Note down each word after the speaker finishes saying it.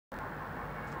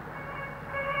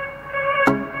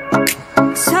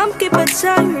Some keep a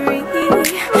diary.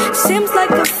 Seems like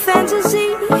a fantasy,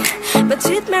 but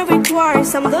it may require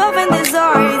some love and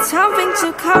desire. It's something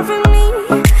to cover me.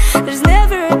 There's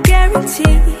never a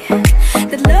guarantee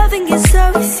that loving is so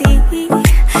easy.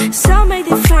 Some may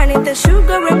define it as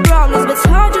sugar and brownies, but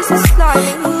hard just as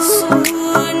slimy. Ooh,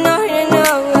 no, no, no.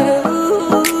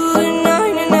 Ooh, no,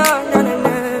 no, no, no, no,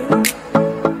 no.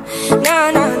 No,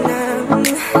 no, no.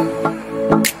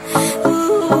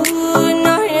 Ooh,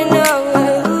 no, no, no.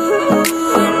 Ooh,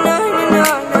 no, no, no,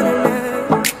 no, no, no.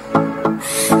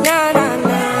 No, no,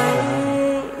 no.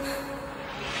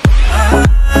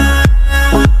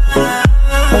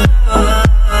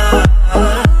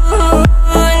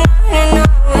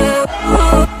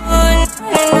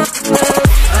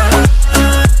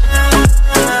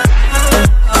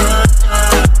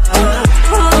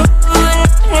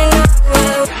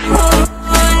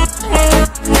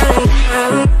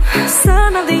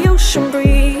 Son of the ocean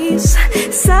breeze,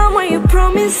 somewhere you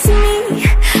promised me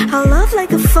a love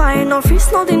like a fire, no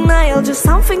fears, no denial, just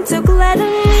something to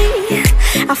gladden me.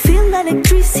 I feel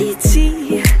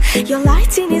electricity, your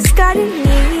lighting is guiding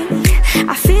me.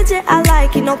 I feel that I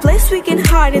like it, no place we can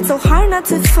hide it, so hard not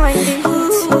to find it.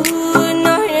 Ooh,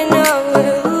 no, no, no.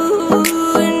 Ooh,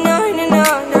 no, no, no,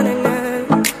 no, no, no.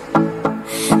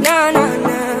 No, no,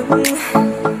 no.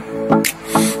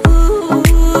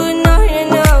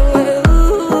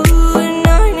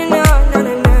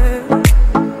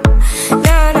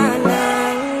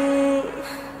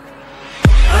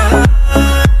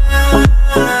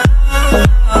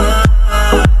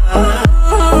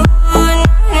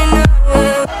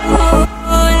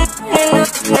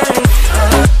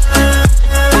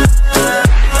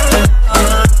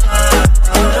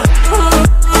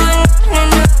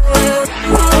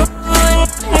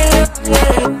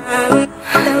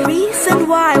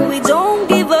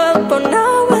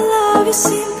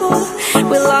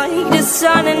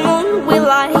 Sun and moon, we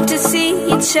like to see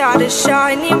each other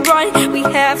shining bright. We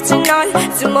have tonight,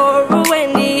 tomorrow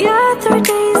and the other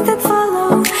days that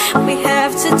follow. We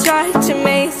have to try to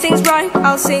make things right.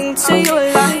 I'll sing to you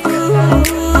like ooh,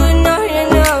 no, no,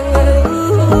 no.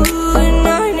 Ooh,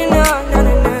 no, no, no, no,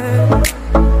 no, no.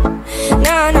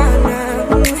 No, no, no.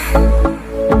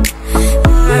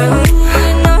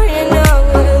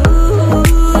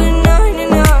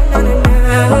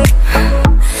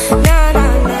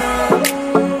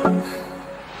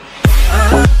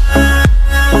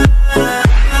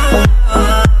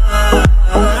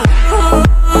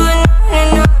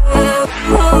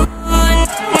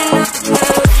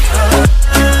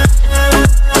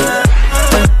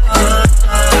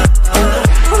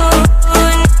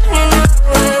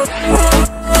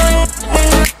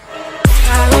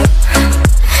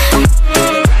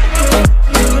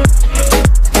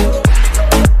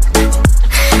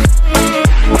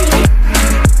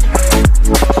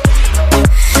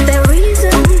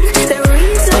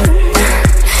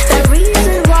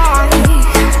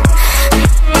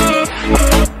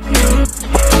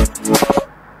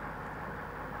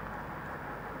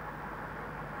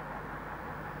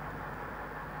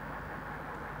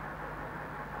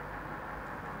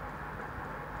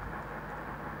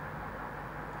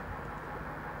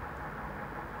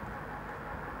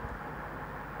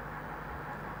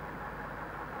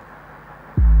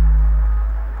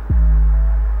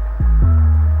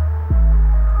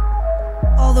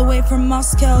 All the way from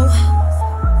Moscow,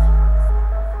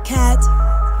 Cat.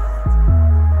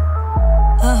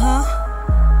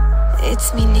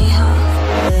 It's me, Neha.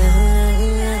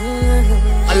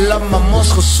 I love my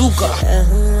Moscow suka.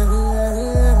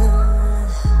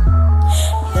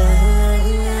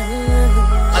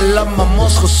 I love my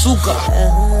Moscow suka.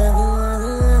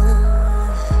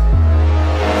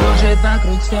 Кружит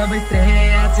вокруг все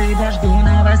быстрее, от тебя жду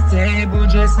новостей.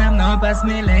 Будь же со мной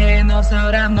посмелее, но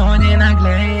все равно не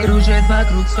наглей. Кружит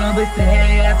вокруг все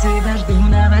быстрее, от тебя жду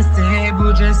новостей.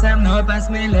 Будь же со мной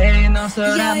посмелее, но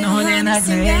все равно не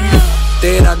наглей.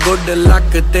 तेरा good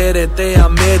luck तेरे ते आ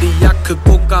मेरी अख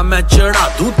Coca मैं चढ़ा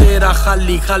दूं तेरा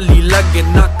खाली खाली लगे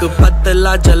नक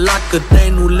पतला जलक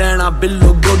तेनू लेना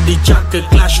बिल्लो गोदी चक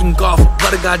क्लैशिंग ऑफ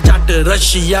वर्गा जट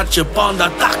रशिया च पांदा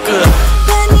तक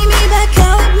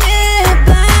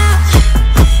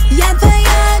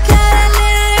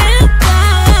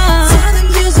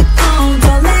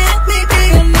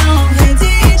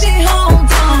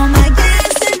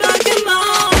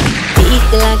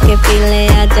पीले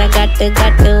आजा गट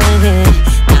गट है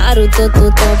नारू तो तू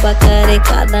तोबा करे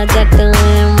कादा जट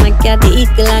है मैं क्या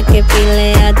दीक लाके पीले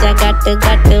आजा गट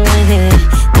गट है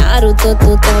नारू तो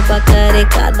तू तोबा करे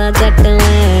कादा जट है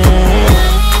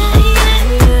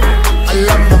I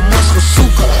love my Moscow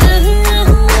suka.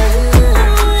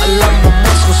 I love my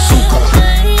Moscow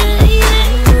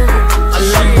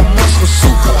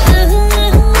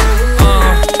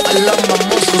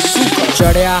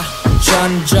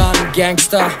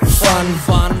gangster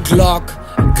fun clock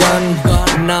gun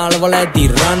नाल वाले दी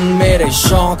रन मेरे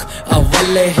शौक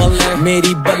अवले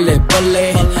मेरी बल्ले बल्ले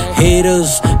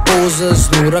हेटर्स पोजर्स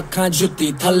नू रखा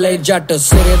जुत्ती थले जट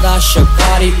सिरे दा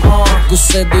शिकारी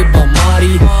गुस्से दी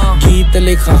बमारी गीत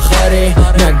लिखा खरे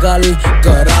मैं गल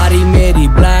करारी मेरी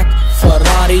ब्लैक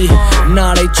फरारी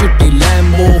नाले चिट्टी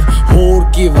लैम्बो होर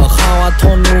की वखावा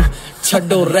थोनू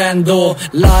छड्डो रहन दो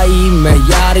लाई मैं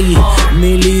यारी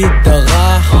मिली दगा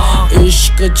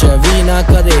इश्क च भी ना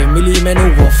कदे मिली मैनू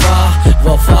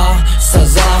वफा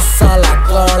सजा साला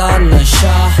कौड़ा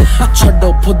नशा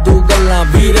छड्डो फुद्दू गल्लां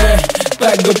वीरे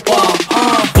पैग पा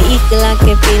ठीक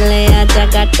लाके पीले आजा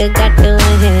गट गट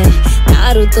है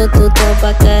दारू तो तू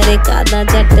तोबा करे कादा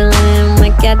जट है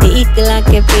मैं क्या ठीक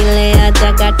लाके पीले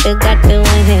आजा गट गट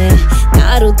है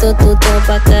दारू तो तू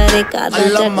तोबा करे कादा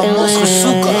जट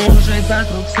है Кружит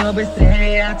вокруг все быстрее,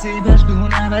 я тебя жду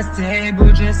новостей.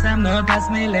 Будь же со мной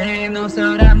посмелей, но все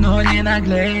равно не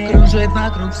наглей. Кружит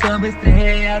вокруг все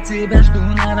быстрее, я тебя жду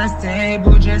новостей.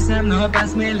 Будь же со мной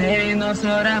посмелей, но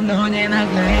все равно не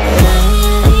наглей.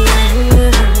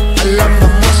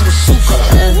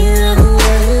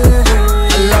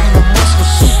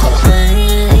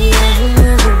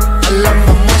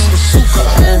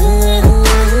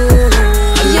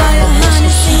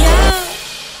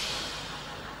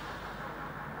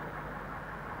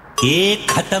 ये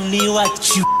खत्म नहीं हुआ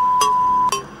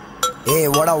ए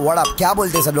वड़ा क्या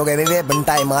बोलते सब लोग एमीवे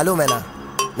बनता है मालूम है ना?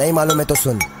 नहीं मालूम है तो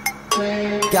सुन।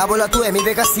 क्या बोला तू?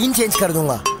 एमीवे का सीन चेंज कर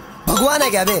दूंगा। भगवान है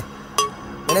क्या बे?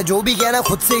 मैंने जो भी किया ना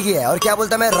खुद से किया है। और क्या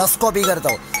बोलता मैं रस कॉपी करता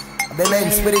हूँ। अबे मैं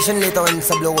इंस्पिरेशन लेता हूँ इन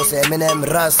सब लोगों से। एमिनेम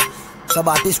रस सब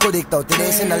आर्टिस्ट को देखता हूँ। तेरे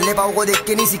ऐसे नल्ले पाव को देख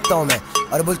के नहीं सीखता हूँ मैं।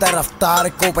 और बोलता है रफ्तार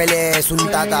को पहले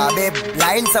सुनता था। अबे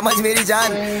लाइन समझ मेरी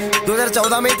जान।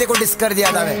 2014 में तेरे को डिस कर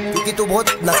दिया था मैं, क्योंकि तू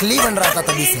बहुत नकली बन रहा था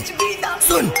तभी से।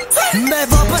 सुन मैं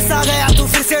वापस आ गया, तू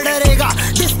फिर से डरेगा।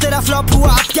 जिस तेरा फ्लॉप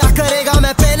हुआ अब क्या करेगा?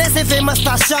 मैं पहले से फेमस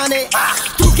था शाने,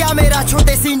 तू क्या मेरा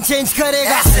छोटे सीन चेंज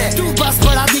करेगा? तू बस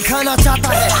बड़ा दिखाना चाहता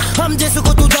है, हम जैसे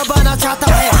को तू दबाना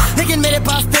चाहता है। लेकिन मेरे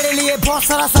पास तेरे लिए बहुत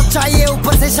सारा सच्चाई है,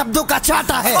 ऊपर से शब्दों का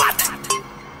चाटा है।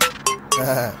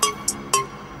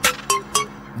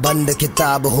 बंद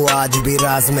किताब हो आज भी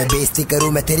राज में, बेइज्जती करूं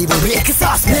मैं तेरी वो भी एक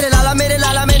सांस। मेरे लाला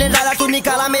मैंने डाला तू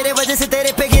निकाला, मेरे वजह से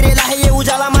तेरे पे गिरेला है ये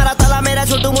उजाला। मारा ताला मेरा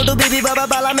छोटू मोटू बीबी बाबा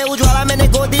बाला में उज्वाला। मैंने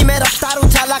गोदी में रफ्तार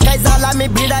उछाला, कैजाला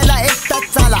में भिड़ाला एक टच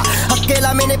साला।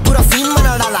 अकेला मैंने पूरा सीन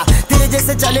बना डाला, तेरे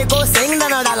जैसे चले को सेंग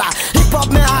ना डाला। हिप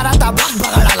हॉप में आ रहा था भाग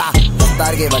भगा डाला,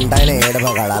 रफ्तार के बंटाई ने हेड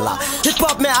भगा डाला। हिप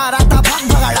हॉप में आ रहा था भाग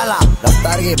भगा डाला,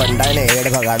 रफ्तार के बंटाई ने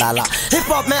हेड भगा डाला।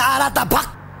 हिप हॉप में आ रहा था भाग।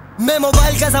 मैं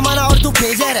मोबाइल का जमाना और तू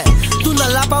पेजर है, तू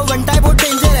नल्ला पाव घंटा है बहुत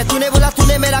डेंजर है। तूने बोला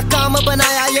तूने मेरा काम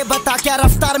बनाया, ये बता क्या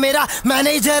रफ्तार मेरा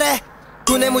मैनेजर है?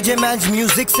 तूने मुझे मैच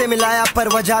म्यूजिक से मिलाया, पर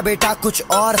वजह बेटा कुछ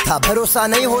और था। भरोसा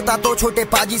नहीं होता तो छोटे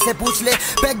पाजी से पूछ ले,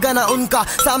 पैक गाना उनका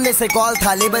सामने से कॉल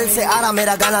था। लेबल से आ रहा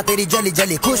मेरा गाना तेरी जली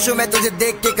जली। खुश हूँ मैं तुझे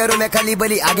देख के, करूँ मैं खली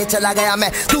बली। आगे चला गया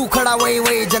मैं, तू खड़ा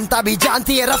वही जनता भी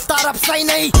जानती है रफ्तार अब सही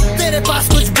नहीं। तेरे पास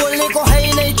कुछ बोलने को है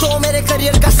ही नहीं, तो मेरे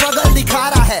करियर का स्ट्रगल दिखा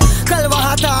रहा है। कल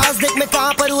वहाँ था आज देख मैं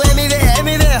कहाँ पर हूँ।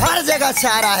 एमीवे हर जगह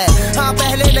छा रहा है। हाँ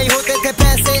पहले नहीं होते थे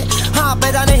पैसे, हाँ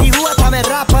पैदा नहीं हुआ था मैं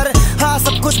रैपर। हाँ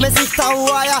सब कुछ मैं सीखता हूँ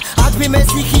आया, आज भी मैं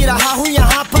सीख ही रहा हूँ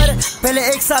यहाँ पर। पहले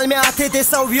एक साल में आते थे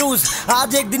 100 व्यूज,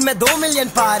 आज एक दिन में 2 मिलियन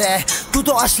पार है। तू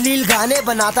तो अश्लील गाने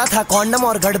बनाता था, कॉन्डम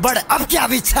और गड़बड़, अब क्या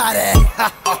विचार है?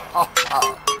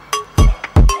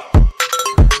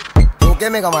 ओके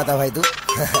में कमाता भाई तू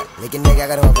लेकिन मैं क्या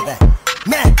करूँगा पता है?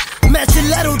 मैं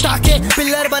चिल्लर उठा के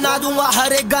पिल्लर बना दूंगा,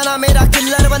 हर एक गाना मेरा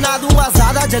किल्लर बना दूंगा।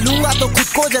 ज्यादा जलूंगा तो खुद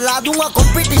को जला दूंगा,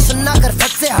 कंपटीशन ना कर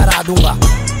फट से हरा दूंगा,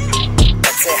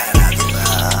 फट से हरा दूंगा,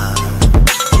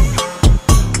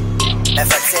 मैं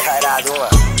फट से हरा दूंगा।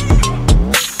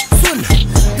 सुन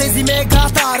तेजी में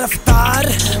गाता रफ्तार,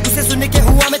 उसे सुनने के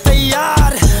हुआ मैं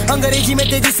तैयार। अंग्रेजी में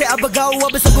तेजी से अब गाऊं,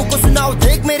 अब सबको को सुनाओ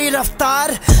देख मेरी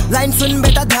रफ्तार। लाइन सुन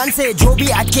बेटा ध्यान से, जो भी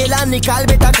अकेला निकाल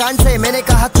बेटा कान से। मैंने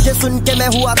कहा तुझे सुन के मैं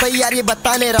हुआ तैयार, ये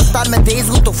बताने रफ्तार मैं तेज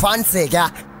हूँ तूफान से। क्या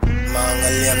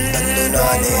मांगल्यम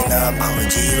दंदुना देना भव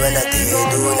जीवन दे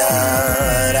दूना,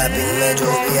 रैपिंग में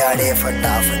जो भी आड़े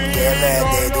फटाफट के मैं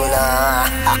दे दूना।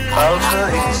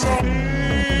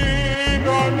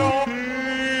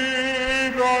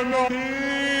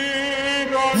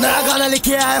 नया गाना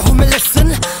लिखे आया हूँ मैं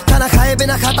लिसन, खाना खाए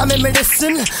बिना खाता मैं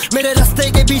मेडिसिन। मेरे रास्ते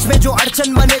के बीच में जो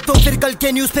अड़चन बने, तो फिर कल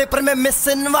के न्यूज़पेपर में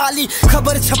मिसन वाली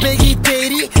खबर छपेगी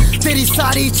तेरी। तेरी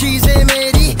सारी चीजें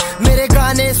मेरी, मेरे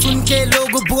गाने सुन के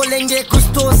लोग बोलेंगे कुछ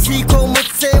तो सीखो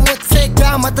मुझसे। मुझसे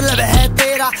क्या मतलब है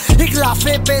तेरा, एक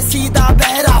लाफे पे सीधा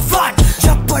बहरा फट।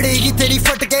 पड़ेगी तेरी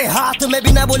फट के हाथ में,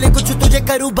 बिना बोले कुछ तुझे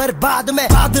करूं बर्बाद में।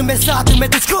 बाद में साथ में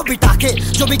तुझको बिठा के,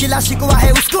 जो भी गिला शिकवा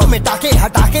है उसको मिटा के,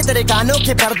 हटा के तेरे कानों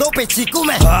के पर्दों पे चीकू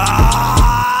मैं।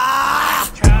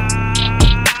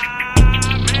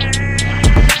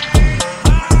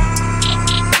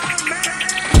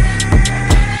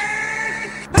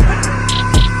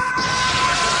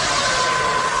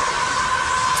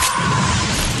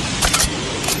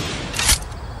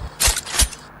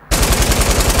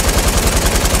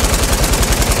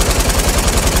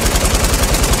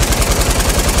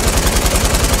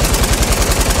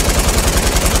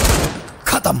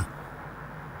 खत्म।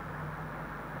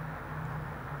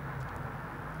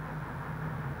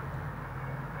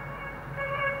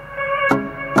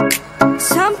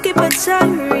 Some keep a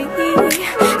diary,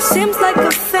 seems like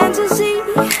a fantasy,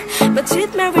 but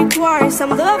it may require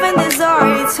some love and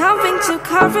desire. It's something to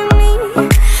cover me.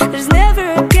 There's never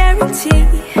a guarantee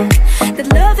that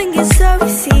loving is so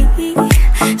easy.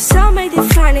 Some may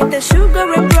define it as sugar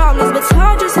and brownies, but it's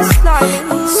hard just as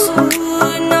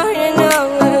slimy.